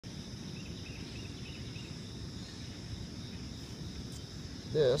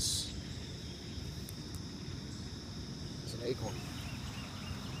This is an acorn.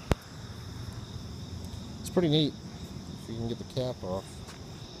 It's pretty neat if you can get the cap off.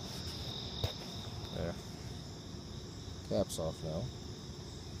 There. Cap's off now.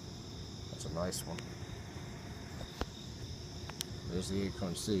 That's a nice one. There's the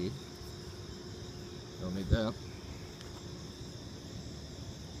acorn seed. Don't need that.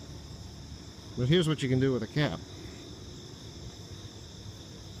 But here's what you can do with a cap.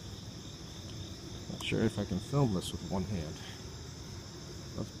 Not sure if I can film this with one hand.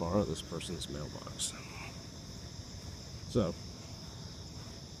 Let's borrow this person's mailbox. So,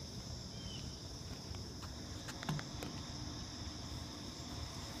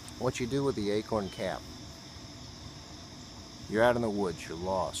 what you do with the acorn cap. You're out in the woods, you're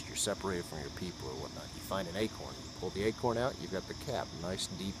lost, you're separated from your people or whatnot. You find an acorn, you pull the acorn out, you've got the cap, nice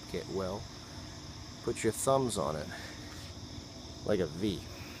deep well. Put your thumbs on it, like a V,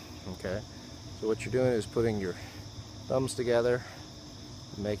 okay? So what you're doing is putting your thumbs together,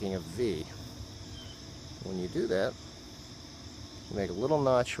 making a V. When you do that, you make a little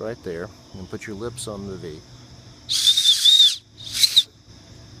notch right there, and put your lips on the V.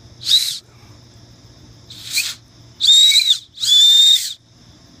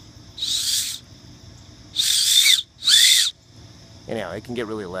 Anyhow, it can get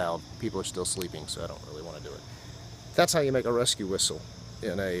really loud. People are still sleeping, so I don't really want to do it. That's how you make a rescue whistle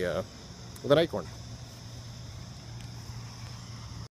in with an acorn.